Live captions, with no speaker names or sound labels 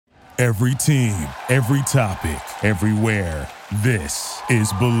Every team, every topic, everywhere. This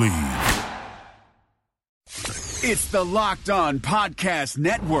is Believe. It's the Locked On Podcast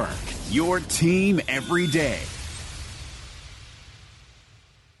Network, your team every day.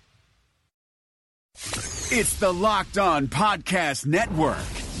 It's the Locked On Podcast Network,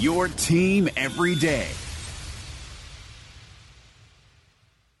 your team every day.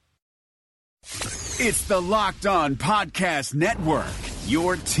 It's the Locked On Podcast Network,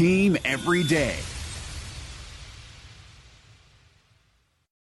 your team every day.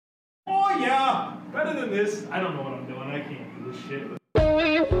 Oh yeah, better than this. I don't know what I'm doing. I can't do this shit.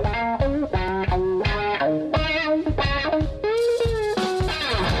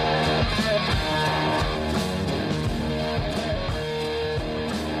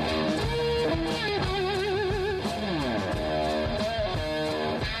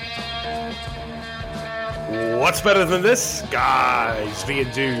 What's better than this? Guys being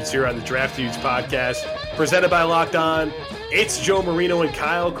dudes here on the Draft Dudes podcast, presented by Locked On. It's Joe Marino and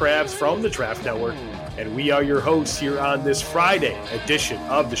Kyle Krabs from the Draft Network, and we are your hosts here on this Friday edition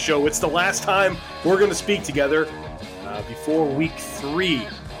of the show. It's the last time we're going to speak together before week 3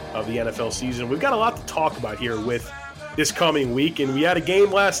 of the NFL season. We've got a lot to talk about here with this coming week, and we had a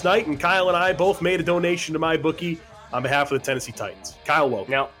game last night, and Kyle and I both made a donation to my bookie on behalf of the Tennessee Titans. Kyle,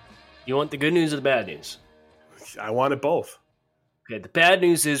 welcome. Now, you want the good news or the bad news? I wanted both. Okay, the bad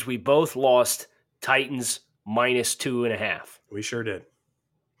news is we both lost Titans minus 2.5. We sure did.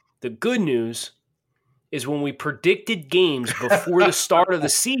 The good news is when we predicted games before the start of the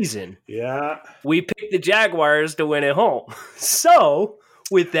season, we picked the Jaguars to win at home. So,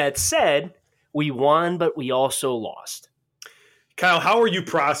 with that said, we won, but we also lost. Kyle, how are you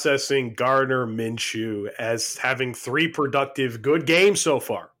processing Gardner Minshew as having 3 productive good games so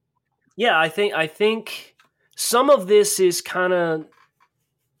far? Yeah, I think some of this is kind of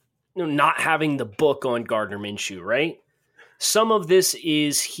not having the book on Gardner Minshew, right? Some of this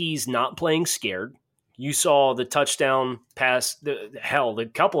is he's not playing scared. You saw the touchdown pass,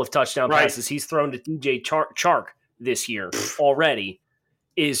 the couple of touchdown passes he's thrown to DJ Chark this year already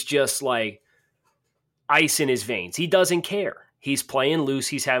is just like ice in his veins. He doesn't care. He's playing loose.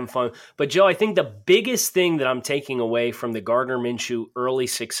 He's having fun. But, Joe, I think the biggest thing that I'm taking away from the Gardner Minshew early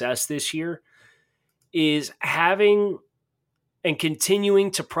success this year is having and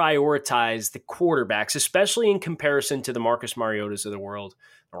continuing to prioritize the quarterbacks, especially in comparison to the Marcus Mariotas of the world,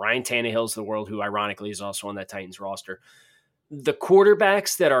 the Ryan Tannehills of the world, who ironically is also on that Titans roster. The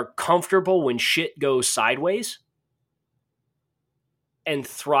quarterbacks that are comfortable when shit goes sideways and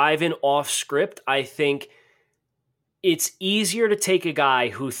thrive in off script. I think it's easier to take a guy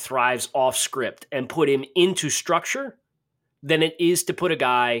who thrives off script and put him into structure than it is to put a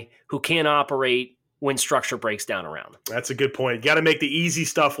guy who can't operate when structure breaks down around. That's a good point. You got to make the easy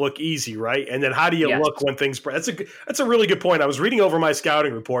stuff look easy, right? And then how do you look when things break? That's a really good point. I was reading over my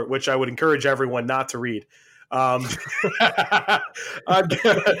scouting report, which I would encourage everyone not to read. On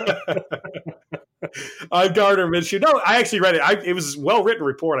Gardner Minshew. No, I actually read it. It was a well-written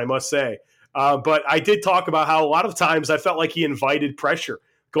report, I must say. But I did talk about how a lot of times I felt like he invited pressure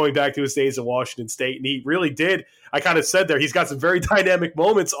going back to his days at Washington State. And he really did. I kind of said there, he's got some very dynamic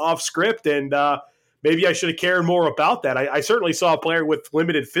moments off script, and maybe I should have cared more about that. I certainly saw a player with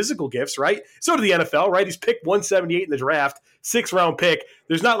limited physical gifts, right? So did the NFL, right? He's picked 178 in the draft, 6th-round pick.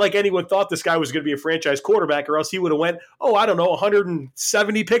 There's not like anyone thought this guy was going to be a franchise quarterback, or else he would have went,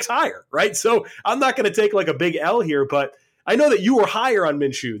 170 picks higher, right? So I'm not going to take like a big L here, but I know that you were higher on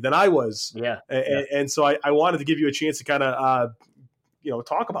Minshew than I was. Yeah. And so I wanted to give you a chance to kind of,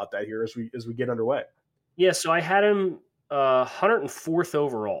 talk about that here as we get underway. Yeah, so I had him 104th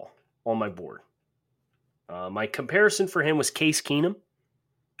overall on my board. My comparison for him was Case Keenum.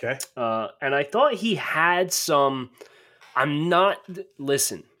 Okay. And I thought he had some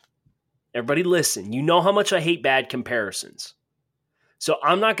listen. Everybody listen. You know how much I hate bad comparisons. So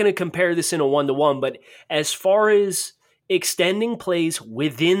I'm not going to compare this in a 1-to-1, but as far as extending plays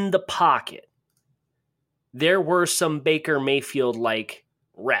within the pocket, there were some Baker Mayfield-like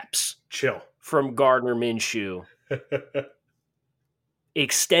reps. Chill. From Gardner Minshew.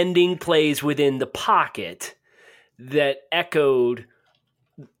 Extending plays within the pocket that echoed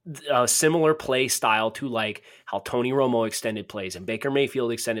a similar play style to like how Tony Romo extended plays and Baker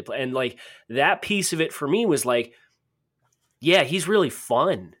Mayfield extended play. And like that piece of it for me was like, yeah, he's really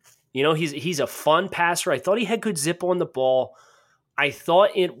fun. He's a fun passer. I thought he had good zip on the ball. I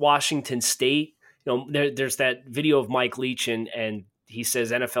thought in Washington State, there's that video of Mike Leach and he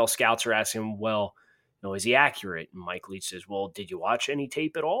says NFL scouts are asking him, well, is he accurate? And Mike Leach says, well, did you watch any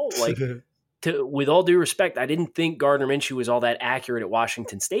tape at all? Like, with all due respect, I didn't think Gardner Minshew was all that accurate at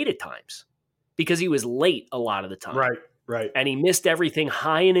Washington State at times because he was late a lot of the time. Right. And he missed everything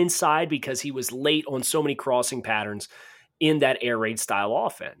high and inside because he was late on so many crossing patterns in that air raid style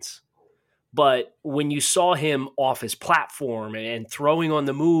offense. But when you saw him off his platform and throwing on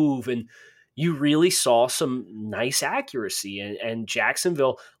the move, and you really saw some nice accuracy. And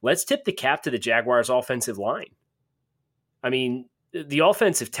Jacksonville, let's tip the cap to the Jaguars' offensive line. I mean, the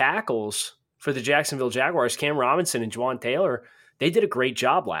offensive tackles for the Jacksonville Jaguars, Cam Robinson and Juwan Taylor, they did a great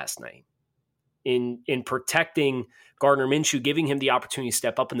job last night in protecting Gardner Minshew, giving him the opportunity to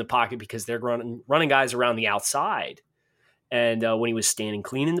step up in the pocket because they're running guys around the outside. And when he was standing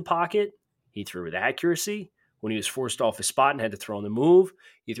clean in the pocket, he threw with accuracy. When he was forced off his spot and had to throw on the move,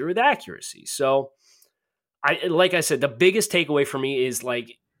 he threw with accuracy. So, like I said, the biggest takeaway for me is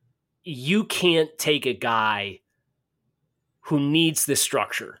like, you can't take a guy who needs this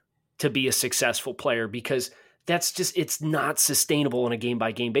structure to be a successful player because that's just, it's not sustainable on a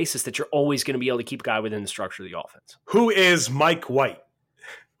game-by-game basis that you're always going to be able to keep a guy within the structure of the offense. Who is Mike White?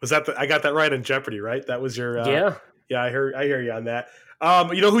 Was that I got that right on Jeopardy, right? That was your yeah. I hear you on that.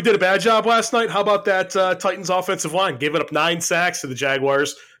 You know who did a bad job last night? How about that Titans offensive line? Gave it up 9 sacks to the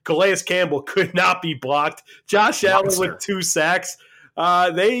Jaguars. Calais Campbell could not be blocked. Josh Allen with 2 sacks.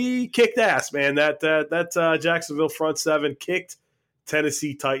 They kicked ass, man. That Jacksonville front 7 kicked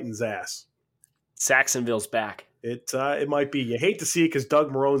Tennessee Titans ass. Saxonville's back. It might be. You hate to see it because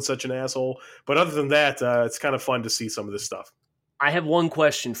Doug Marone's such an asshole. But other than that, it's kind of fun to see some of this stuff. I have one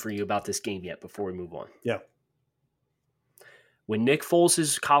question for you about this game yet before we move on. Yeah. When Nick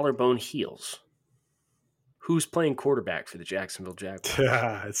Foles' collarbone heals, who's playing quarterback for the Jacksonville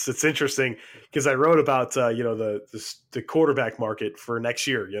Jaguars? It's interesting because I wrote about the quarterback market for next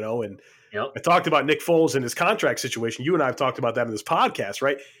year, and I talked about Nick Foles and his contract situation. You and I have talked about that in this podcast,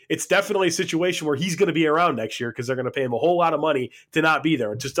 right? It's definitely a situation where he's going to be around next year because they're going to pay him a whole lot of money to not be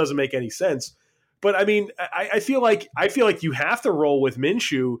there. It just doesn't make any sense. But I mean, I feel like you have to roll with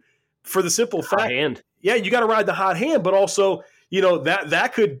Minshew for the simple fact, yeah, you got to ride the hot hand, but also,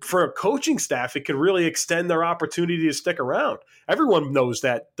 that could, for a coaching staff, it could really extend their opportunity to stick around. Everyone knows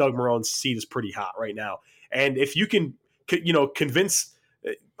that Doug Marone's seat is pretty hot right now. And if you can, convince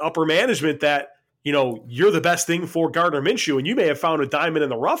upper management that, you're the best thing for Gardner Minshew, and you may have found a diamond in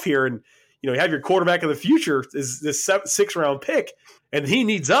the rough here, and, you have your quarterback of the future is this 6th round pick, and he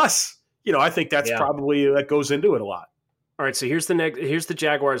needs us. I think that's probably, that goes into it a lot. All right, so here's the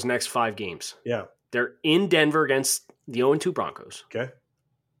Jaguars' next 5 games. Yeah. They're in Denver against the 0-2 Broncos. Okay.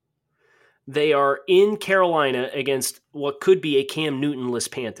 They are in Carolina against what could be a Cam Newton-less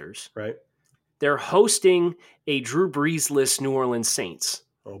Panthers. Right. They're hosting a Drew Brees-less New Orleans Saints.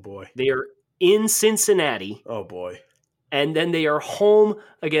 Oh, boy. They are in Cincinnati. Oh, boy. And then they are home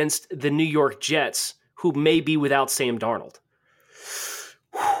against the New York Jets, who may be without Sam Darnold.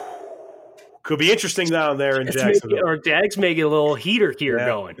 Could be interesting down there in Jacksonville. Our Jags may get a little heater here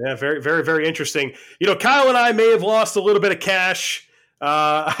going. Yeah, very, very, very interesting. Kyle and I may have lost a little bit of cash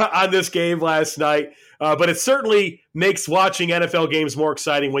on this game last night, but it certainly makes watching NFL games more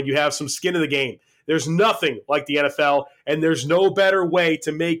exciting when you have some skin in the game. There's nothing like the NFL, and there's no better way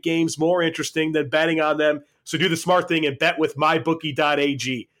to make games more interesting than betting on them. So do the smart thing and bet with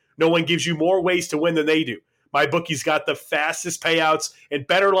MyBookie.ag. No one gives you more ways to win than they do. MyBookie's got the fastest payouts and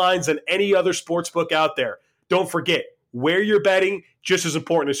better lines than any other sportsbook out there. Don't forget, where you're betting, just as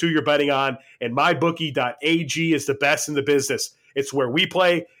important as who you're betting on, and MyBookie.ag is the best in the business. It's where we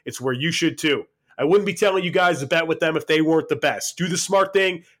play. It's where you should too. I wouldn't be telling you guys to bet with them if they weren't the best. Do the smart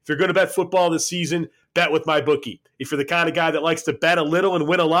thing. If you're going to bet football this season, bet with MyBookie. If you're the kind of guy that likes to bet a little and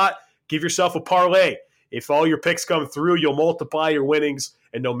win a lot, give yourself a parlay. If all your picks come through, you'll multiply your winnings,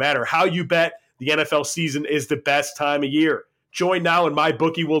 and no matter how you bet, the NFL season is the best time of year. Join now and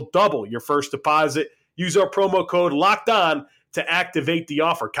MyBookie will double your first deposit. Use our promo code LOCKEDON to activate the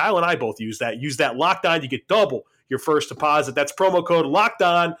offer. Kyle and I both use that. Use that LOCKEDON. You get double your first deposit. That's promo code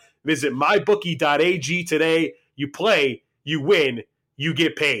LOCKEDON. Visit MyBookie.ag today. You play, you win, you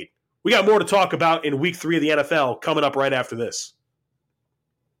get paid. We got more to talk about in Week 3 of the NFL coming up right after this.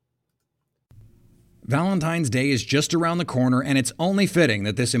 Valentine's Day is just around the corner, and it's only fitting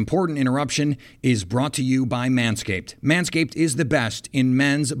that this important interruption is brought to you by Manscaped. Manscaped is the best in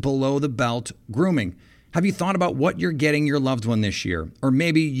men's below-the-belt grooming. Have you thought about what you're getting your loved one this year? Or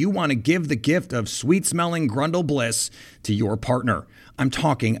maybe you want to give the gift of sweet-smelling Grundle Bliss to your partner. I'm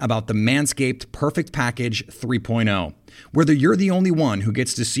talking about the Manscaped Perfect Package 3.0. Whether you're the only one who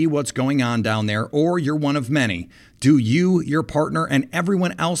gets to see what's going on down there or you're one of many, do you, your partner, and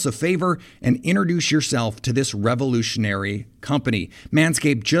everyone else a favor and introduce yourself to this revolutionary company.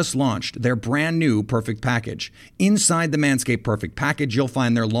 Manscaped just launched their brand new Perfect Package. Inside the Manscaped Perfect Package, you'll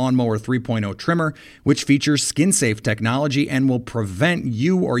find their Lawnmower 3.0 trimmer, which features skin-safe technology and will prevent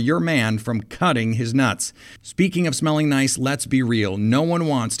you or your man from cutting his nuts. Speaking of smelling nice, let's be real. No one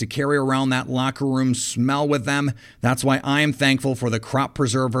wants to carry around that locker room smell with them. That's why I am thankful for the Crop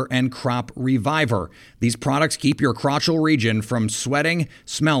Preserver and Crop Reviver. These products keep your crotchal region from sweating,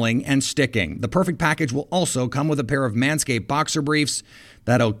 smelling, and sticking. The Perfect Package will also come with a pair of Manscaped boxer briefs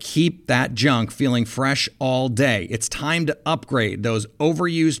that'll keep that junk feeling fresh all day. It's time to upgrade those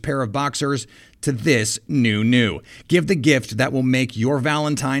overused pair of boxers to this new. Give the gift that will make your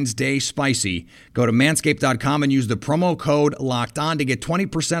Valentine's Day spicy. Go to manscaped.com and use the promo code LOCKEDON to get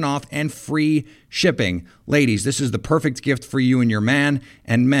 20% off and free shipping. Ladies, this is the perfect gift for you and your man.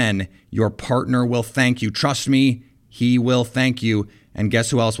 And men, your partner will thank you. Trust me, he will thank you. And guess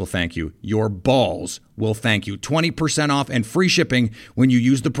who else will thank you? Your balls will thank you. 20% off and free shipping when you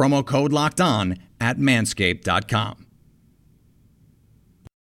use the promo code LOCKEDON at manscaped.com.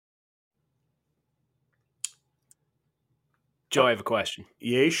 Joe, I have a question.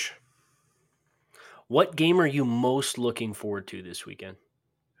 Yeesh. What game are you most looking forward to this weekend?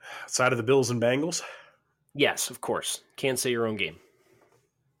 Outside of the Bills and Bengals? Yes, of course. Can't say your own game.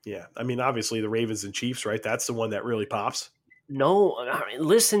 Yeah. I mean, obviously the Ravens and Chiefs, right? That's the one that really pops. No, I mean,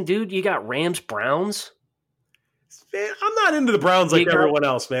 listen, dude, you got Rams-Browns. Man, I'm not into the Browns like everyone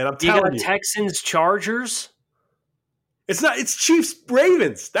else, man. I'm telling you. Texans-Chargers. It's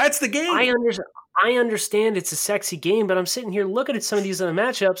Chiefs-Ravens. That's the game. I understand it's a sexy game, but I'm sitting here looking at some of these other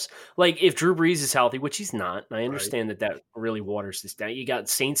matchups. Like if Drew Brees is healthy, which he's not, and I understand that really waters this down. You got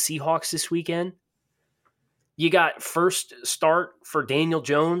Saints-Seahawks this weekend. You got first start for Daniel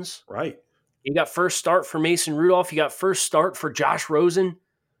Jones. Right. You got first start for Mason Rudolph. You got first start for Josh Rosen.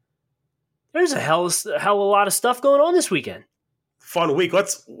 There's a hell of a lot of stuff going on this weekend. Fun week.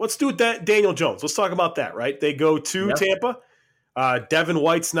 Let's do it. Daniel Jones. Let's talk about that, right? They go to Tampa. Devin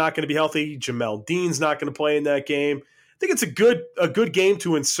White's not going to be healthy. Jamel Dean's not going to play in that game. I think it's a good game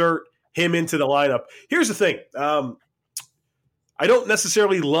to insert him into the lineup. Here's the thing. I don't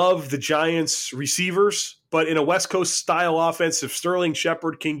necessarily love the Giants receivers, but in a West Coast style offense, if Sterling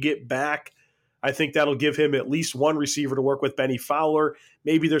Shepard can get back, I think that'll give him at least one receiver to work with. Benny Fowler,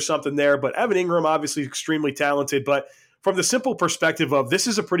 maybe there's something there, but Evan Ingram, obviously extremely talented. But from the simple perspective of this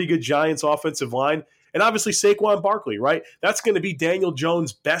is a pretty good Giants offensive line, and obviously Saquon Barkley, right? That's going to be Daniel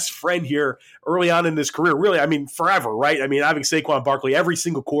Jones' best friend here early on in his career. Really, I mean, forever, right? I mean, having Saquon Barkley, every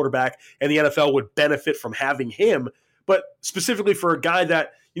single quarterback in the NFL would benefit from having him, but specifically for a guy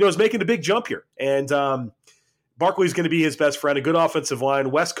that, is making a big jump here. And Barkley's going to be his best friend, a good offensive line,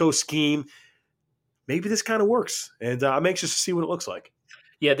 West Coast scheme. Maybe this kind of works, and I'm anxious to see what it looks like.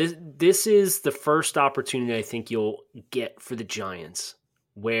 Yeah, this is the first opportunity I think you'll get for the Giants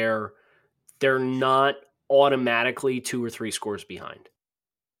where they're not automatically 2 or 3 scores behind,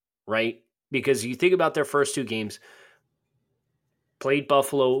 right? Because you think about their first 2 games, played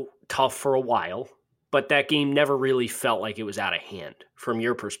Buffalo tough for a while, but that game never really felt like it was out of hand from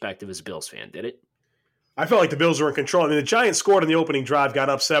your perspective as a Bills fan, did it? I felt like the Bills were in control. I mean, the Giants scored in the opening drive, got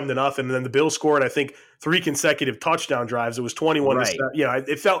up 7-0, and then the Bills scored, I think, 3 consecutive touchdown drives. It was 21-7.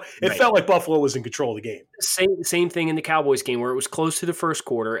 It felt like Buffalo was in control of the game. Same thing in the Cowboys game where it was close to the first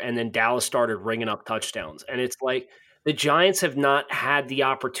quarter, and then Dallas started ringing up touchdowns. And it's like the Giants have not had the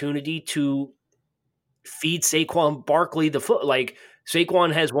opportunity to feed Saquon Barkley the foot. Like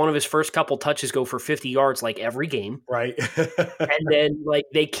Saquon has one of his first couple touches go for 50 yards like every game. Right. And then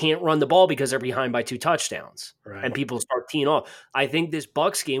they can't run the ball because they're behind by 2 touchdowns. Right. And people start teeing off. I think this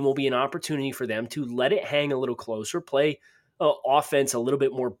Bucs game will be an opportunity for them to let it hang a little closer, play offense a little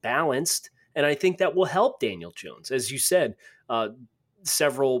bit more balanced. And I think that will help Daniel Jones. As you said,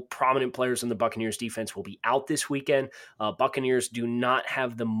 several prominent players in the Buccaneers defense will be out this weekend. Buccaneers do not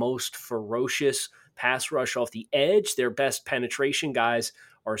have the most ferocious pass rush off the edge. Their best penetration guys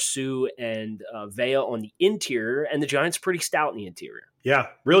are Sue and Vea on the interior, and the Giants are pretty stout in the interior. Yeah,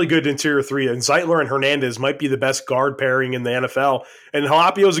 really good interior 3. And Zeitler and Hernandez might be the best guard pairing in the NFL. And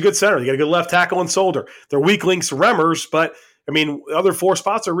Jalapio's a good center. They got a good left tackle and Solder. They're weak links Remmers, but, I mean, other 4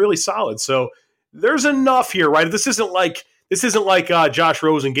 spots are really solid. So there's enough here, right? This isn't like Josh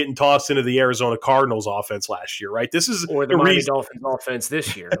Rosen getting tossed into the Arizona Cardinals offense last year, right? This is or the Miami Dolphins offense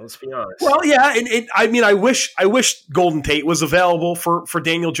this year. Let's be honest. Well, yeah, and I mean, I wish Golden Tate was available for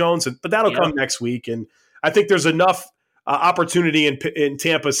Daniel Jones, but that'll come next week. And I think there's enough opportunity in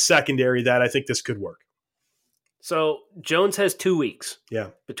Tampa's secondary that I think this could work. So Jones has 2 weeks. Yeah.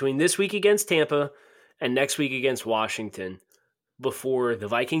 Between this week against Tampa and next week against Washington before the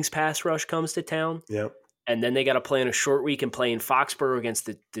Vikings pass rush comes to town. Yeah. And then they got to play in a short week and play in Foxborough against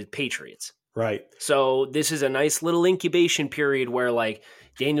the Patriots. Right. So this is a nice little incubation period where like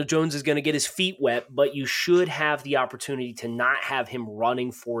Daniel Jones is going to get his feet wet, but you should have the opportunity to not have him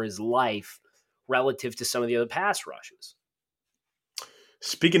running for his life relative to some of the other pass rushes.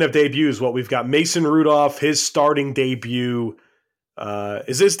 Speaking of debuts, we've got Mason Rudolph, his starting debut.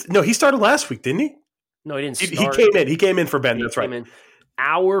 He started last week, didn't he? No, he didn't He start. He came in for Ben. That's right.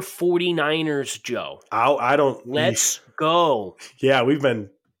 Our 49ers, Joe. Let's go. Yeah, we've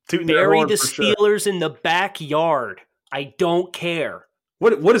been tooting bury the Steelers in the backyard. I don't care.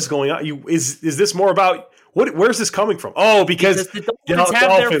 What is going on? Is this more about where's this coming from? Oh, because the Dolphins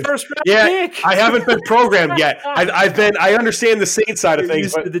have their first round pick. I haven't been programmed yet. I understand the Saints side of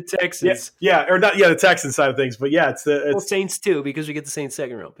things, but the Texans. The Texans side of things, but yeah, it's Saints too, because we get the Saints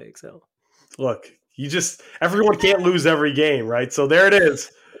second round pick. So look, everyone can't lose every game, right? So there it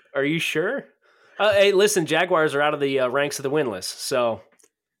is. Are you sure? Hey, listen, Jaguars are out of the ranks of the winless, so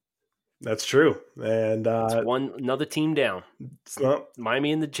that's true. And it's another team down.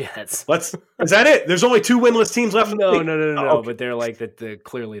 Miami and the Jets. Is that it? There's only 2 winless teams left. No. Okay. But they're like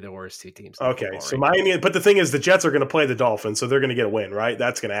clearly the worst 2 teams. Okay, so Miami. But the thing is, the Jets are going to play the Dolphins, so they're going to get a win, right?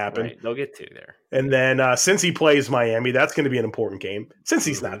 That's going to happen. Right, they'll get 2 there. And then since he plays Miami, that's going to be an important game. Since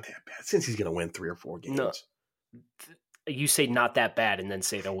he's not that bad, since he's going to win 3 or 4 games. No. You say not that bad, and then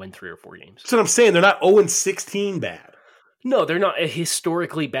say they'll win 3 or 4 games. That's what I'm saying. They're not 0-16 bad. No, they're not a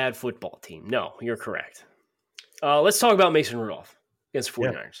historically bad football team. No, you're correct. Let's talk about Mason Rudolph against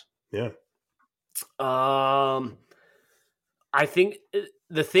 49ers. Yeah. I think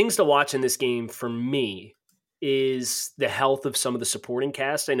the things to watch in this game for me is the health of some of the supporting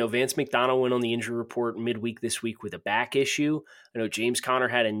cast. I know Vance McDonald went on the injury report midweek this week with a back issue. I know James Conner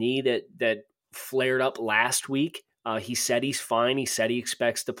had a knee that flared up last week. He said he's fine. He said he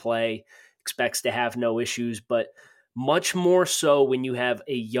expects to play, expects to have no issues, but much more so when you have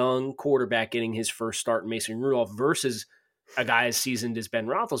a young quarterback getting his first start in Mason Rudolph versus a guy as seasoned as Ben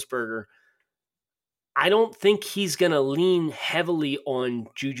Roethlisberger. I don't think he's going to lean heavily on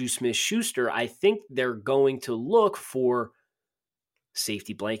Juju Smith-Schuster. I think they're going to look for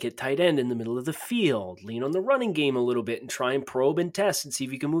safety blanket tight end in the middle of the field, lean on the running game a little bit and try and probe and test and see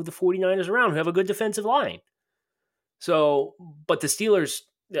if you can move the 49ers around who have a good defensive line. So, but the Steelers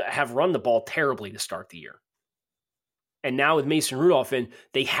have run the ball terribly to start the year. And now with Mason Rudolph in,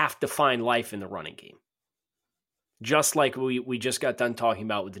 they have to find life in the running game. Just like we just got done talking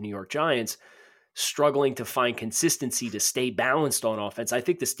about with the New York Giants, struggling to find consistency to stay balanced on offense. I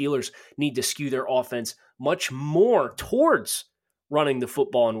think the Steelers need to skew their offense much more towards running the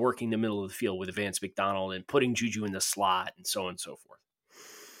football and working the middle of the field with Vance McDonald and putting Juju in the slot and so on and so forth.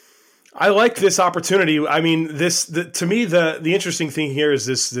 I like this opportunity. I mean, to me, the interesting thing here is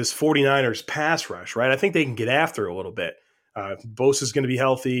this 49ers pass rush, right? I think they can get after it a little bit. Bosa's going to be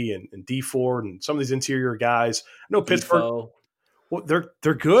healthy, and D Ford and some of these interior guys. I know Pittsburgh, well,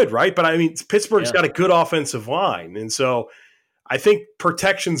 they're good, right? But I mean, Pittsburgh's got a good offensive line, and so I think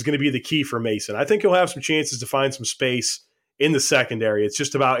protection is going to be the key for Mason. I think he'll have some chances to find some space in the secondary. It's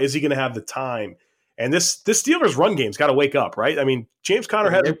just about, is he going to have the time? And this Steelers run game's got to wake up, right? I mean, James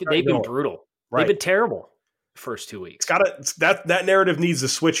Conner has they've been brutal. Right. They've been terrible the first 2 weeks. That narrative needs a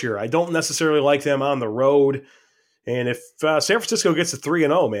switch here. I don't necessarily like them on the road. And if San Francisco gets to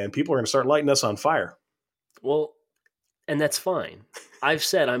 3-0, man, people are going to start lighting us on fire. Well, and that's fine. I've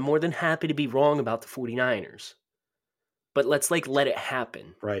said I'm more than happy to be wrong about the 49ers. But let's let it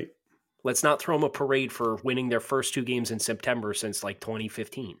happen. Right. Let's not throw them a parade for winning their first 2 games in September since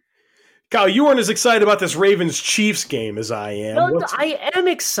 2015. Kyle, you weren't as excited about this Ravens-Chiefs game as I am. No, I am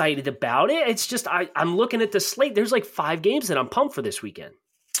excited about it. It's just I'm looking at the slate. There's 5 games that I'm pumped for this weekend.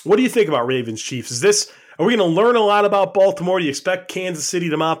 What do you think about Ravens-Chiefs? Are we going to learn a lot about Baltimore? Do you expect Kansas City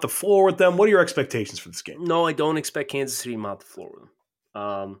to mop the floor with them? What are your expectations for this game? No, I don't expect Kansas City to mop the floor with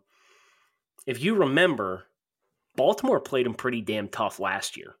them. If you remember, Baltimore played them pretty damn tough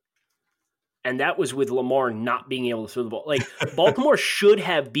last year. And that was with Lamar not being able to throw the ball. Baltimore should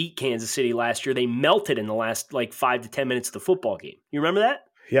have beat Kansas City last year. They melted in the last 5 to 10 minutes of the football game. You remember that?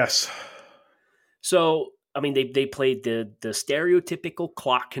 Yes. So, I mean, they played the stereotypical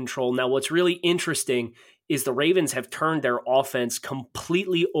clock control. Now, what's really interesting is the Ravens have turned their offense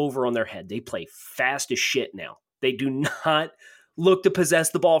completely over on their head. They play fast as shit now. They do not look to possess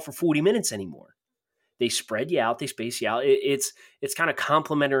the ball for 40 minutes anymore. They spread you out. They space you out. It's kind of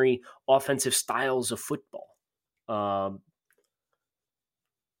complementary offensive styles of football. I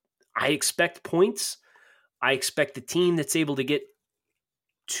expect points. I expect the team that's able to get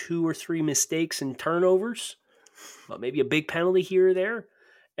 2 or 3 mistakes and turnovers, but maybe a big penalty here or there.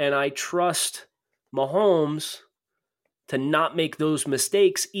 And I trust Mahomes to not make those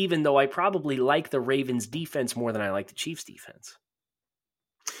mistakes, even though I probably like the Ravens defense more than I like the Chiefs defense.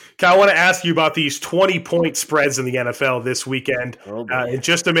 Kyle, I want to ask you about these 20-point spreads in the NFL this weekend in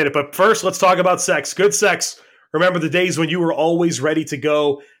just a minute. But first, let's talk about sex. Good sex. Remember the days when you were always ready to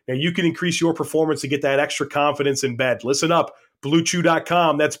go. Now you can increase your performance to get that extra confidence in bed. Listen up,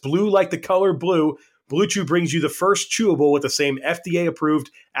 BlueChew.com. That's blue like the color blue. Blue Chew brings you the first chewable with the same FDA-approved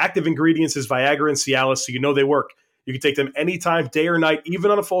active ingredients as Viagra and Cialis, so you know they work. You can take them anytime, day or night,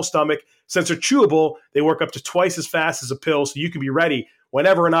 even on a full stomach. Since they're chewable, they work up to twice as fast as a pill, so you can be ready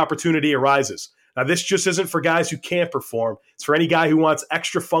whenever an opportunity arises. Now, this just isn't for guys who can't perform. It's for any guy who wants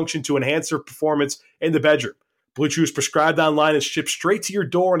extra function to enhance their performance in the bedroom. Blue Chew is prescribed online and shipped straight to your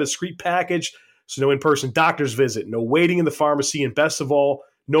door in a discreet package, so no in-person doctor's visit, no waiting in the pharmacy, and best of all,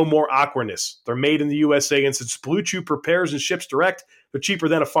 no more awkwardness. They're made in the USA, and since Blue Chew prepares and ships direct, they're cheaper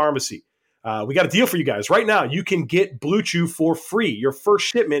than a pharmacy. We got a deal for you guys. Right now, you can get Blue Chew for free, your first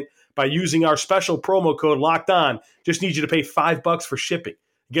shipment, by using our special promo code Locked On. Just need you to pay $5 for shipping.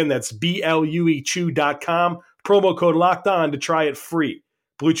 Again, that's BLUEChew.com, promo code Locked On to try it free.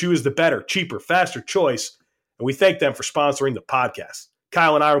 Blue Chew is the better, cheaper, faster choice, and we thank them for sponsoring the podcast.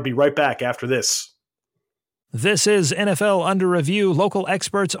 Kyle and I will be right back after this. This is NFL Under Review, local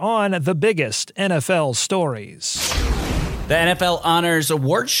experts on the biggest NFL stories. The NFL Honors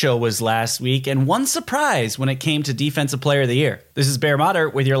Awards show was last week, and one surprise when it came to Defensive Player of the Year. This is Bear Motter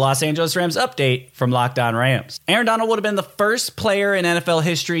with your Los Angeles Rams update from Locked On Rams. Aaron Donald would have been the first player in NFL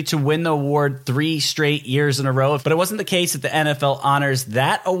history to win the award 3 straight years in a row, but it wasn't the case at the NFL Honors.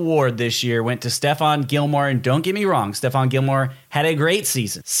 That award this year went to Stephon Gilmore, and don't get me wrong, Stephon Gilmore had a great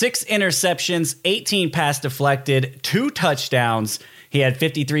season. 6 interceptions, 18 pass deflected, 2 touchdowns. He had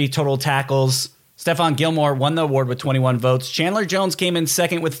 53 total tackles. Stephon Gilmore won the award with 21 votes. Chandler Jones came in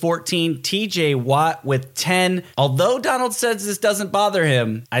second with 14. TJ Watt with 10. Although Donald says this doesn't bother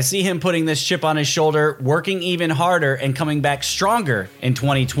him, I see him putting this chip on his shoulder, working even harder, and coming back stronger in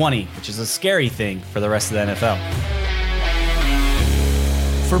 2020, which is a scary thing for the rest of the NFL.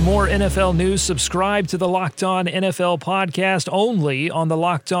 For more NFL news, subscribe to the Locked On NFL podcast only on the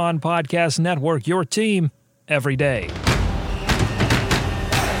Locked On Podcast Network, your team every day.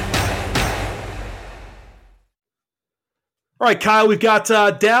 All right, Kyle, we've got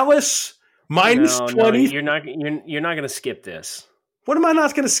Dallas minus 20. No, you're not going to skip this. What am I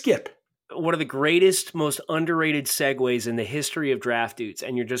not going to skip? One of the greatest, most underrated segues in the history of draft dudes,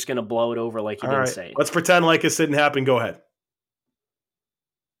 and you're just going to blow it over like you didn't say. Let's pretend like it didn't happen. Go ahead.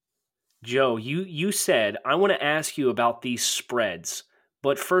 Joe, you said, I want to ask you about these spreads,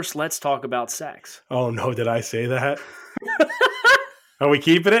 but first let's talk about sex. Oh, no, did I say that? Are we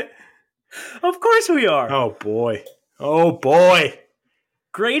keeping it? Of course we are. Oh, boy. Oh, boy.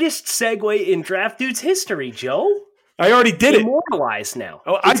 Greatest segue in draft dudes history, Joe. I already did it. Immortalized now.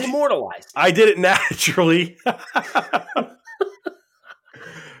 Oh, it's immortalized. I did it naturally.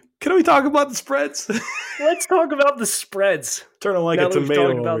 Can we talk about the spreads? Let's talk about the spreads. Turning like now a tomato we've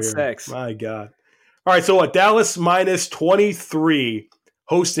talked about over here. sex. My God. All right, so what? Dallas minus 23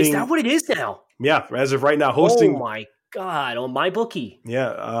 hosting. Is that what it is now? Yeah, as of right now, hosting. Oh, my God. On my bookie.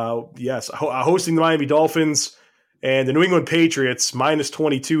 Yeah, yes. Hosting the Miami Dolphins. And the New England Patriots, minus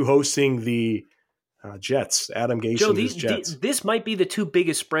 22, hosting the Jets. Adam Gase and his Jets. This might be the 2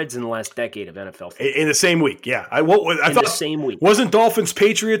 biggest spreads in the last decade of NFL football. In the same week, yeah. I thought the same week. Wasn't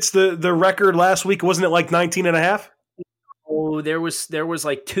Dolphins-Patriots the record last week? Wasn't it like 19.5? Oh, there was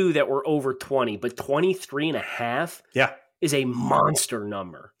like 2 that were over 20, but 23.5 is a monster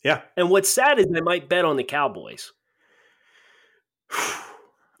number. Yeah. And what's sad is I might bet on the Cowboys.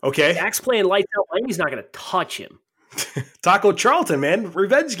 Okay. Dak's playing lights out. Miami's not going to touch him. Taco Charlton, man.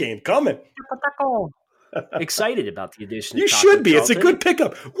 Revenge game coming. Excited about the addition you of Taco should be. Charlton. It's a good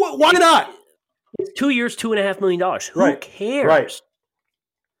pickup. Why not? It's 2 years, $2.5 million. Who cares? Right.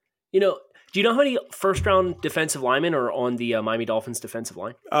 You know, do you know how many first-round defensive linemen are on the Miami Dolphins defensive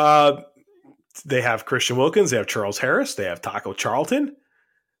line? They have Christian Wilkins. They have Charles Harris. They have Taco Charlton.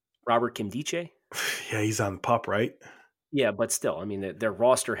 Robert Kimdiche. Yeah, he's on the pup, right? Yeah, but still, I mean, their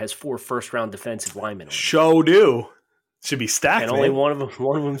roster has 4 first-round defensive linemen. Show do. Should be stacked, and man. only one of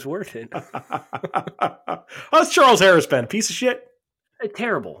them's worth it. How's Charles Harris been? Piece of shit?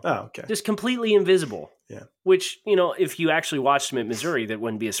 Terrible. Oh, okay. Just completely invisible. Yeah. Which, you know, if you actually watched him at Missouri, that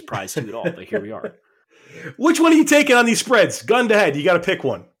wouldn't be a surprise to you at all, but here we are. Which one are you taking on these spreads? Gun to head. You got to pick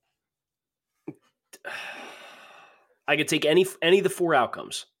one. I could take any of the 4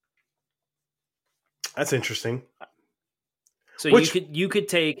 outcomes. That's interesting. So you could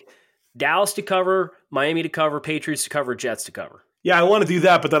take Dallas to cover, Miami to cover, Patriots to cover, Jets to cover. Yeah, I want to do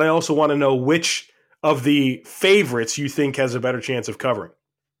that, but then I also want to know which of the favorites you think has a better chance of covering.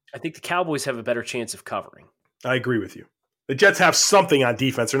 I think the Cowboys have a better chance of covering. I agree with you. The Jets have something on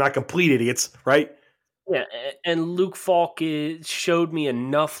defense. They're not complete idiots, right? Yeah, and Luke Falk showed me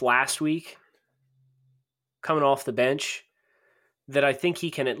enough last week coming off the bench that I think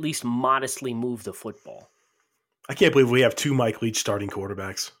he can at least modestly move the football. I can't believe we have two Mike Leach starting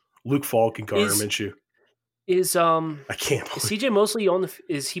quarterbacks, Luke Falk and Gardner Minshew. I can't believe. Is CJ Mosley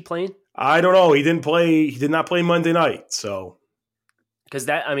is he playing? I don't know. He didn't play. He did not play Monday night. So because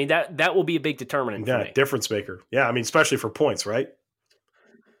that will be a big determinant. Yeah, for me. Difference maker. Yeah, I mean, especially for points, right?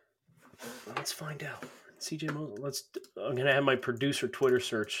 Let's find out. CJ Mosley. I'm gonna have my producer Twitter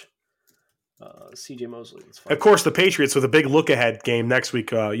search. CJ Mosley. Of course, the Patriots with a big look ahead game next week.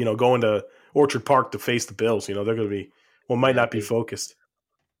 Going to Orchard Park to face the Bills. They're going to be might not be focused.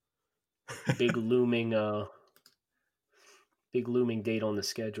 Big looming date on the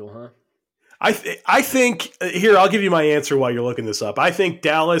schedule, huh? I think here I'll give you my answer while you're looking this up. I think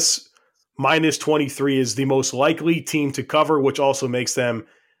Dallas minus 23 is the most likely team to cover, which also makes them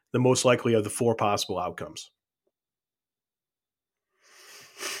the most likely of the four possible outcomes.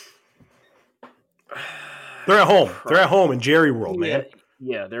 They're at home. They're at home in Jerry World, man.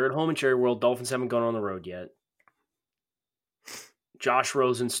 Yeah, they're at home in Jerry World. Dolphins haven't gone on the road yet. Josh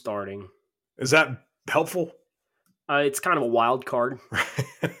Rosen starting. Is that helpful? It's kind of a wild card.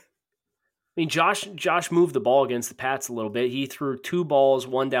 I mean, Josh moved the ball against the Pats a little bit. He threw two balls,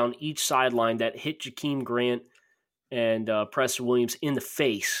 one down each sideline that hit Jakeem Grant and Preston Williams in the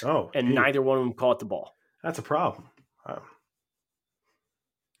face. Neither one of them caught the ball. That's a problem.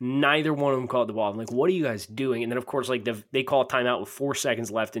 Neither one of them caught the ball. I'm like, what are you guys doing? And then, of course, like they call a timeout with 4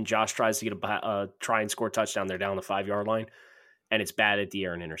 seconds left, and Josh tries to get try and score a touchdown. They're down the 5-yard line, and it's bad at the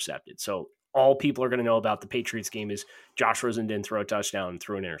air and intercepted. So all people are going to know about the Patriots game is Josh Rosen didn't throw a touchdown and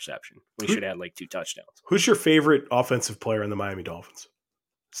threw an interception. We should have had like 2 touchdowns. Who's your favorite offensive player in the Miami Dolphins?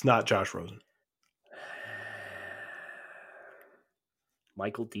 It's not Josh Rosen.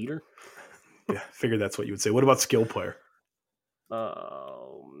 Michael Dieter? Yeah, figured that's what you would say. What about skill player?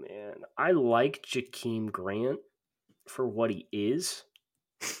 Oh, man. I like Jakeem Grant for what he is,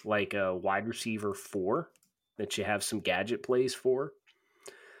 like a wide receiver 4 that you have some gadget plays for.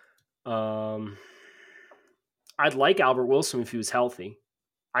 I'd like Albert Wilson if he was healthy.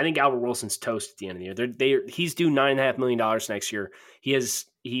 I think Albert Wilson's toast at the end of the year. He's due $9.5 million next year.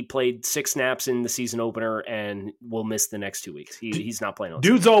 He played 6 snaps in the season opener and will miss the next 2 weeks. He's not playing.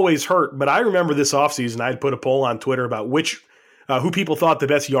 Dude's always hurt, but I remember this offseason I'd put a poll on Twitter about who people thought the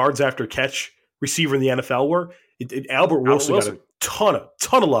best yards after catch receiver in the NFL were. Albert Wilson got a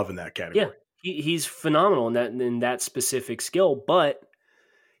ton of love in that category. Yeah, he's phenomenal in that specific skill, but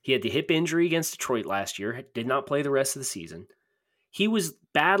he had the hip injury against Detroit last year, did not play the rest of the season. He was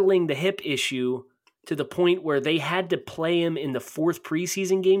battling the hip issue to the point where they had to play him in the 4th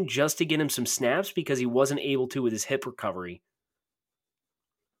preseason game just to get him some snaps because he wasn't able to with his hip recovery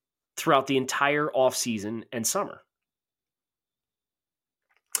throughout the entire offseason and summer.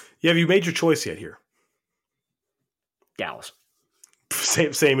 Yeah, have you made your choice yet here? Dallas.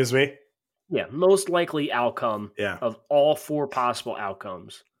 Same as me? Yeah, most likely outcome of all 4 possible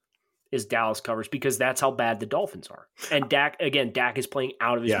outcomes is Dallas covers because that's how bad the Dolphins are. And Dak is playing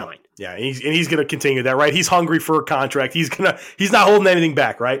out of his mind. Yeah, and he's going to continue that, right? He's hungry for a contract. He's not holding anything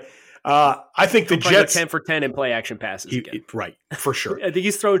back, right? I think the Jets 10 for 10 in play action passes. Right, for sure. I think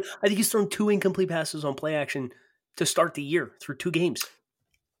he's thrown 2 incomplete passes on play action to start the year through 2 games.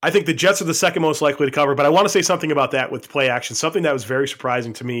 I think the Jets are the second most likely to cover, but I want to say something about that with play action, something that was very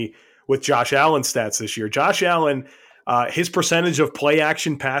surprising to me with Josh Allen's stats this year. Josh Allen, his percentage of play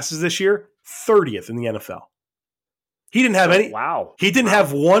action passes this year, 30th in the NFL. He didn't have any. Wow. He didn't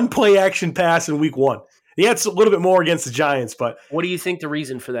have one play action pass in week 1. He had a little bit more against the Giants, but what do you think the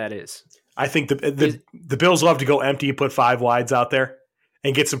reason for that is? I think the Bills love to go empty and put 5 wides out there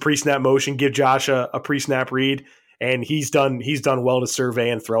and get some pre-snap motion, give Josh a pre-snap read. And he's done well to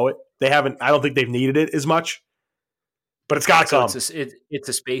survey and throw it. I don't think they've needed it as much, but it's got to come. It's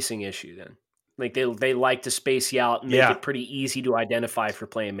a spacing issue then. Like they like to space you out and make it pretty easy to identify for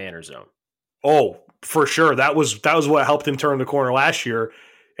playing man or zone. Oh, for sure. That was what helped him turn the corner last year,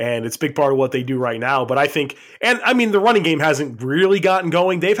 and it's a big part of what they do right now. But I think, the running game hasn't really gotten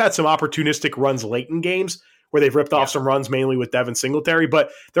going. They've had some opportunistic runs late in games where they've ripped off some runs, mainly with Devin Singletary, but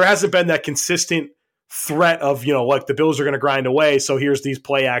there hasn't been that consistent threat of, like the Bills are going to grind away. So here's these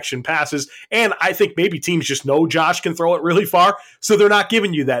play action passes. And I think maybe teams just know Josh can throw it really far. So they're not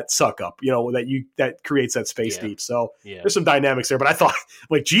giving you that suck up, that creates that space deep. So there's some dynamics there. But I thought,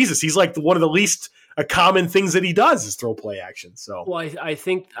 like, Jesus, he's like one of the least common things that he does is throw play action. So, well, I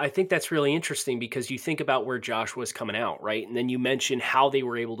think that's really interesting because you think about where Josh was coming out, right? And then you mention how they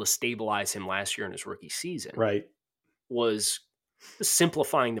were able to stabilize him last year in his rookie season. Right. Was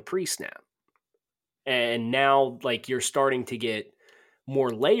simplifying the pre-snap. And now, like, you're starting to get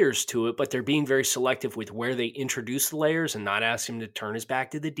more layers to it, but they're being very selective with where they introduce the layers and not ask him to turn his back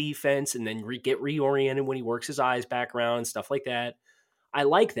to the defense and then get reoriented when he works his eyes back around and stuff like that. I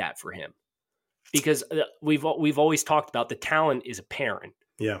like that for him because we've always talked about the talent is apparent.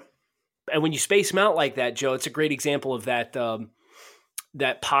 Yeah. And when you space him out like that, Joe, it's a great example of that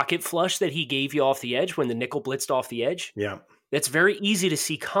that pocket flush that he gave you off the edge when the nickel blitzed off the edge. Yeah. That's very easy to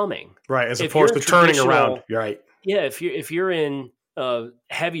see coming. Right, as opposed to turning around. You're right. Yeah, if you're in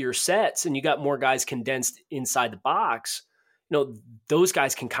heavier sets and you got more guys condensed inside the box, those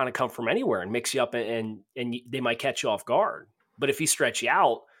guys can kind of come from anywhere and mix you up and they might catch you off guard. But if you stretch you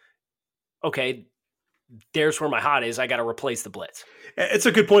out, okay, there's where my hot is. I got to replace the blitz. It's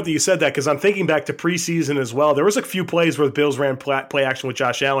a good point that you said that because I'm thinking back to preseason as well. There was a few plays where the Bills ran play action with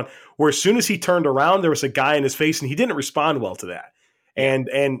Josh Allen where as soon as he turned around, there was a guy in his face and he didn't respond well to that. And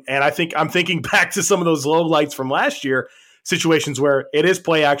I think I'm thinking back to some of those low lights from last year, situations where it is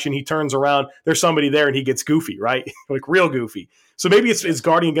play action. He turns around, there's somebody there and he gets goofy, right? Like real goofy. So maybe it's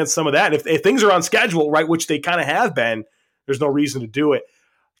guarding against some of that. And if things are on schedule, right, which they kind of have been, there's no reason to do it.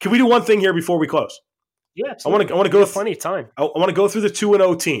 Can we do one thing here before we close? Yeah, I want to go plenty of time. I want to go through the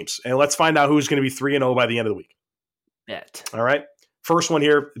 2-0 teams and let's find out who's going to be 3-0 by the end of the week. Bet. All right. First one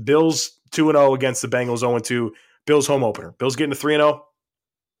here, Bills 2-0 against the Bengals 0-2. Bills home opener. Bills getting to 3-0?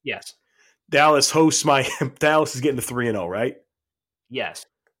 Yes. Dallas hosts Dallas is getting to 3-0, right? Yes.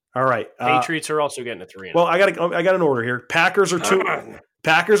 All right. Patriots are also getting to 3-0. Well, I got an order here. Packers are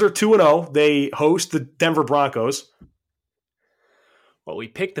 2-0. They host the Denver Broncos. Well, we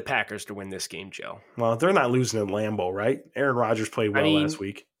picked the Packers to win this game, Joe. Well, they're not losing at Lambeau, right? Aaron Rodgers played well last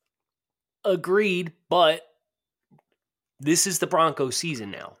week. Agreed, but this is the Broncos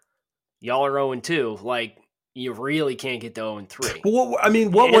season now. Y'all are 0-2. Like, you really can't get to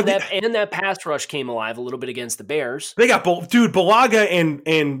 0-3. And that pass rush came alive a little bit against the Bears. They got both. Dude, Balaga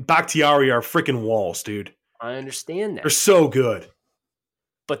and Bakhtiari are freaking walls, dude. I understand that. They're so good.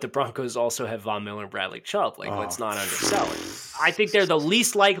 But the Broncos also have Von Miller and Bradley Chubb. Let's not undersell it. I think they're the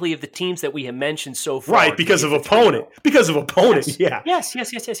least likely of the teams that we have mentioned so far. Right, because of opponent. Because of opponent, yes. yeah. Yes.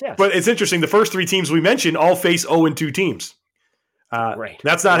 But it's interesting. The first three teams we mentioned all face 0-2 teams. Right.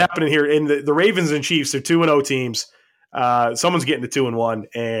 That's not happening here. In the Ravens and Chiefs, they're 2-0 teams. Someone's getting to 2-1,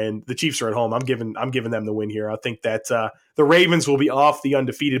 and the Chiefs are at home. I'm giving them the win here. I think that the Ravens will be off the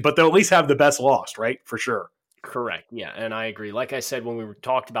undefeated, but they'll at least have the best lost, right? For sure. Correct. Yeah, and I agree. Like I said when we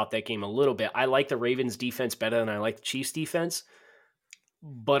talked about that game a little bit, I like the Ravens defense better than I like the Chiefs defense.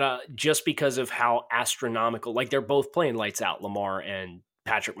 But just because of how astronomical, like they're both playing lights out, Lamar and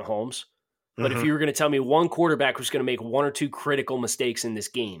Patrick Mahomes. But if you were going to tell me one quarterback was going to make one or two critical mistakes in this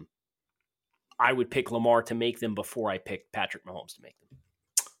game, I would pick Lamar to make them before I picked Patrick Mahomes to make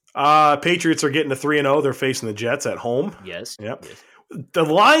them. Patriots are getting to 3-0. They're facing the Jets at home. Yes. Yep. Yes. The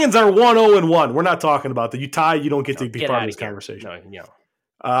Lions are 1-0-1. We're not talking about that. You tie, you don't get to be part of this conversation. No.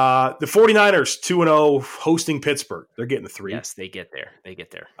 The 49ers 2-0 hosting Pittsburgh. They're getting to 3. Yes, they get there.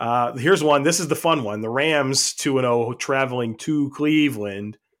 Here's one. This is the fun one. The Rams 2-0 traveling to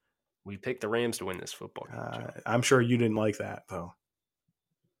Cleveland. We picked the Rams to win this football game. I'm sure you didn't like that, though.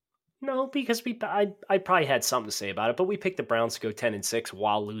 No, because I probably had something to say about it, but we picked the Browns to go 10-6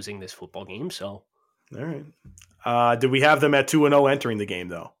 while losing this football game. So, all right. Did we have them at 2-0 entering the game,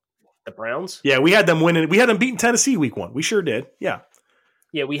 though? The Browns? Yeah, we had them winning. We had them beating Tennessee week 1. We sure did. Yeah.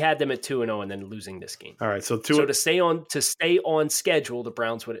 Yeah, we had them at 2-0 and then losing this game. All right, so to stay on schedule, the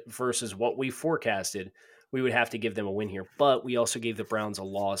Browns would versus what we forecasted, we would have to give them a win here. But we also gave the Browns a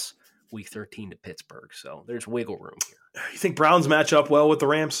loss week 13 to Pittsburgh, so there's wiggle room here. You think Browns match up well with the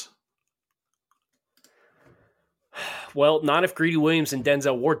Rams? Well, not if Greedy Williams and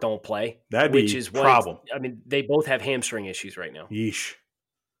Denzel Ward don't play. That'd be a problem. I mean, they both have hamstring issues right now. Yeesh.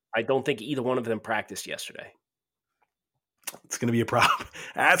 I don't think either one of them practiced yesterday. It's going to be a problem.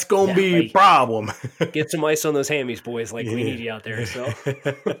 That's going to be a problem. Get some ice on those hammies, boys. We need you out there. So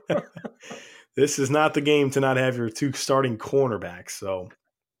this is not the game to not have your 2 starting cornerbacks. So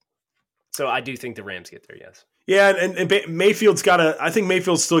I do think the Rams get there, yes. Yeah, and Mayfield's I think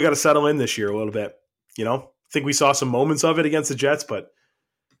Mayfield's still got to settle in this year a little bit, I think we saw some moments of it against the Jets, but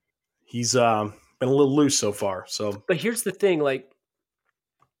he's been a little loose so far. So, but here's the thing, like,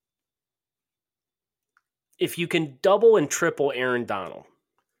 if you can double and triple Aaron Donald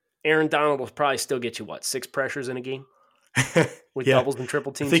will probably still get you, 6 pressures in a game with doubles and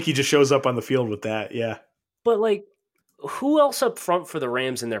triple teams? I think he just shows up on the field with that, yeah. But, like, who else up front for the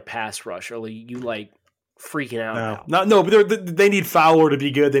Rams in their pass rush are you, like, freaking out about? No, but they need Fowler to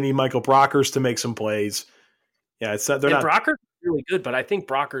be good. They need Michael Brockers to make some plays. Yeah, Brockers is really good, but I think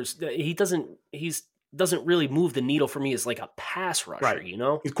Brockers, he doesn't really move the needle for me as like a pass rusher, right. you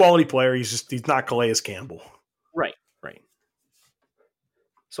know? He's a quality player. He's not Calais Campbell. Right.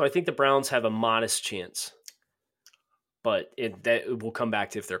 So I think the Browns have a modest chance, but it will come back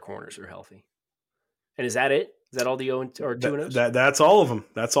to if their corners are healthy. And is that it? Is that all the 2-0s? That's all of them.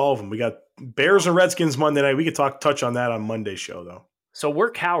 That's all of them. We got Bears and Redskins Monday night. We could touch on that on Monday's show, though. So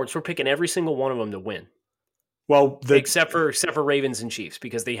we're cowards. We're picking every single one of them to win. Well, except for Ravens and Chiefs,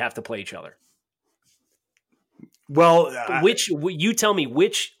 because they have to play each other. Well, you tell me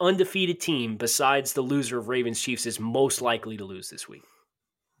which undefeated team besides the loser of Ravens Chiefs is most likely to lose this week?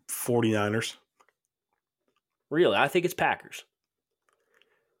 49ers. Really? I think it's Packers.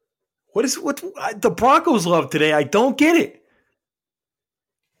 What the Broncos love today? I don't get it.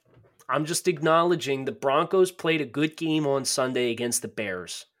 I'm just acknowledging the Broncos played a good game on Sunday against the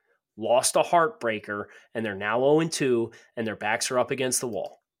Bears, lost a heartbreaker, and they're now 0-2, and their backs are up against the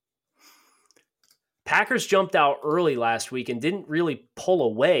wall. Packers jumped out early last week and didn't really pull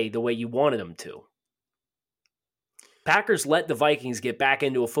away the way you wanted them to. Packers let the Vikings get back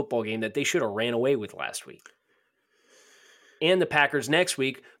into a football game that they should have ran away with last week. And the Packers next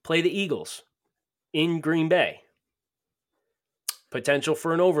week play the Eagles in Green Bay. Potential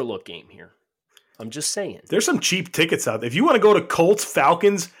for an overlook game here. I'm just saying. There's some cheap tickets out there. If you want to go to Colts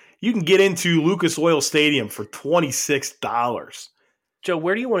Falcons, you can get into Lucas Oil Stadium for $26. Joe,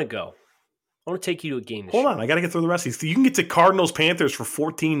 where do you want to go? I want to take you to a game this Hold year. on, I got to get through the rest of these. You can get to Cardinals Panthers for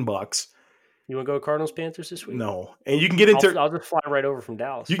 $14. You want to go to Cardinals Panthers this week? No, and you can get into. I'll just fly right over from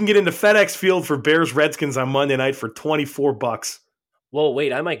Dallas. You can get into FedEx Field for Bears Redskins on Monday night for $24. Whoa,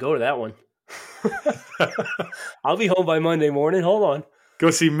 wait! I might go to that one. I'll be home by Monday morning. Hold on.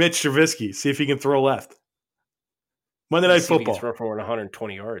 Go see Mitch Trubisky. See if he can throw left. Monday Night Football. He can throw for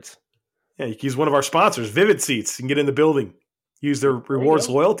 120 yards. Yeah, you can use one of our sponsors, Vivid Seats. You can get in the building. Use their rewards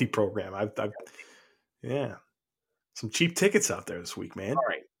loyalty program. Yeah. Some cheap tickets out there this week, man. All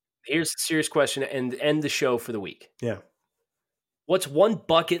right. Here's a serious question and end the show for the week. Yeah. What's one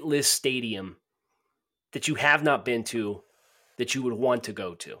bucket list stadium that you have not been to that you would want to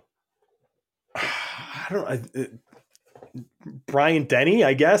go to? I don't know. Bryant Denny,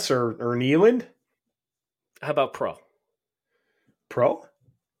 I guess, or Neyland. How about Pro? Pro?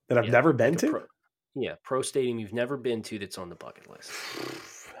 That I've never been to? Pro stadium you've never been to that's on the bucket list.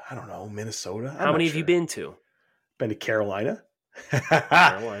 I don't know. Minnesota? How many have you been to? Been to Carolina.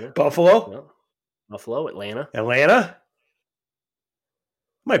 Carolina. Buffalo. No. Buffalo, Atlanta.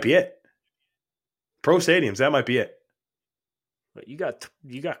 Might be it. Pro stadiums, that might be it. But you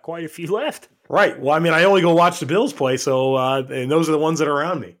got quite a few left. Right. Well, I mean, I only go watch the Bills play, so and those are the ones that are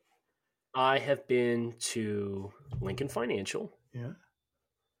around me. I have been to Lincoln Financial. Yeah.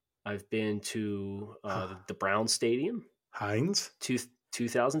 I've been to the Browns Stadium. Heinz.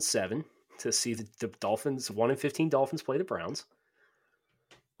 2007 to see the Dolphins, 1-15 Dolphins play the Browns.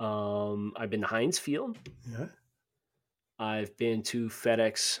 I've been to Heinz Field. Yeah. I've been to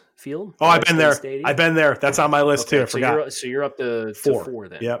FedEx Field. Oh, I've been there. Stadium. I've been there. That's on my list too. I forgot. So you're up to 4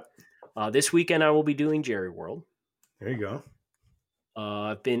 then. Yep. This weekend I will be doing Jerry World. There you go.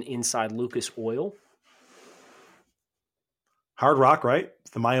 I've been inside Lucas Oil. Hard Rock, right?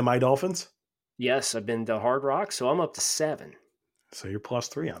 The Miami Dolphins? Yes, I've been to Hard Rock, so I'm up to 7. So you're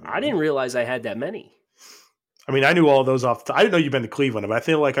 +3 on that. I didn't realize I had that many. I mean, I knew all those off. I didn't know you've been to Cleveland, but I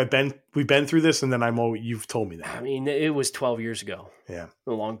feel like we've been through this, and then you've told me that. I mean, it was 12 years ago. Yeah,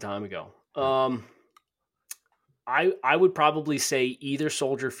 a long time ago. I would probably say either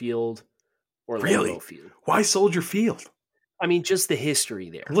Soldier Field or Lambeau Field. Why Soldier Field? I mean, just the history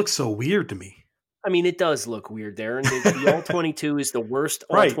there. It looks so weird to me. I mean, it does look weird there, and the All-22 is the worst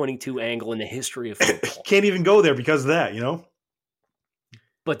All-22 angle in the history of football. You can't even go there because of that, you know?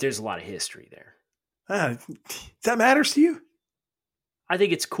 But there's a lot of history there. That matters to you? I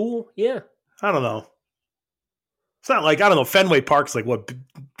think it's cool, yeah. I don't know. It's not like, I don't know, Fenway Park's like what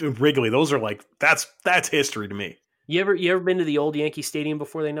Wrigley. Those are like, that's history to me. You ever been to the old Yankee Stadium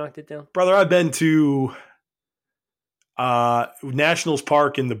before they knocked it down? Brother, I've been to Nationals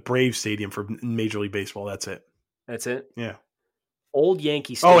Park and the Braves Stadium for Major League Baseball. That's it. That's it? Yeah. Old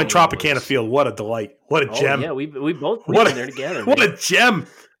Yankee Stadium. Oh, and Tropicana Field. What a delight. What a gem. Yeah, we both been there together. What a gem.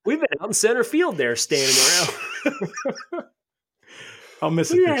 We've been out in center field there standing around. I'll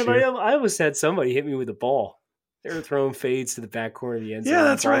miss it this year. I almost had somebody hit me with a ball. They were throwing fades to the back corner of the end zone. Yeah,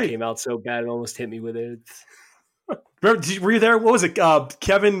 that's right. Came out so bad it almost hit me with it. Remember, were you there? What was it?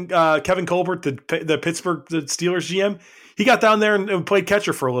 Kevin Colbert, the Pittsburgh Steelers GM. He got down there and played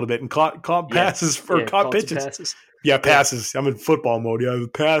catcher for a little bit and caught passes caught pitches. Passes. Yeah, passes. I'm in football mode. Yeah, the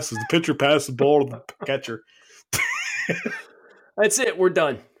passes. The pitcher passes the ball to the catcher. That's it. We're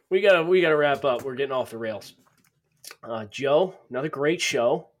done. We gotta wrap up. We're getting off the rails. Joe, another great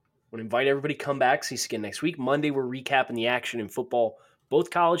show. I want to invite everybody to come back, see us again next week. Monday, we're recapping the action in football, both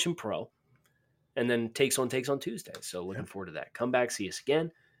college and pro. And then takes on Tuesday. So looking forward to that. Come back, see us again.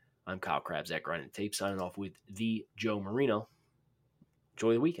 I'm Kyle Krabs at Grinding Tape, signing off with the Joe Marino.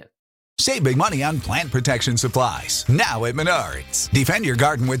 Enjoy the weekend. Save big money on plant protection supplies, now at Menards. Defend your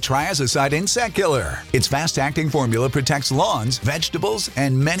garden with Triazicide Insect Killer. Its fast-acting formula protects lawns, vegetables,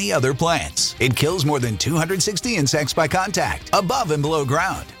 and many other plants. It kills more than 260 insects by contact, above and below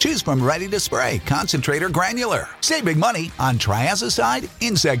ground. Choose from ready to spray, concentrate, or granular. Save big money on Triazicide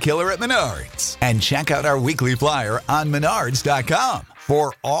Insect Killer at Menards. And check out our weekly flyer on Menards.com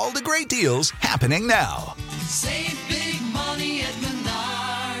for all the great deals happening now. Save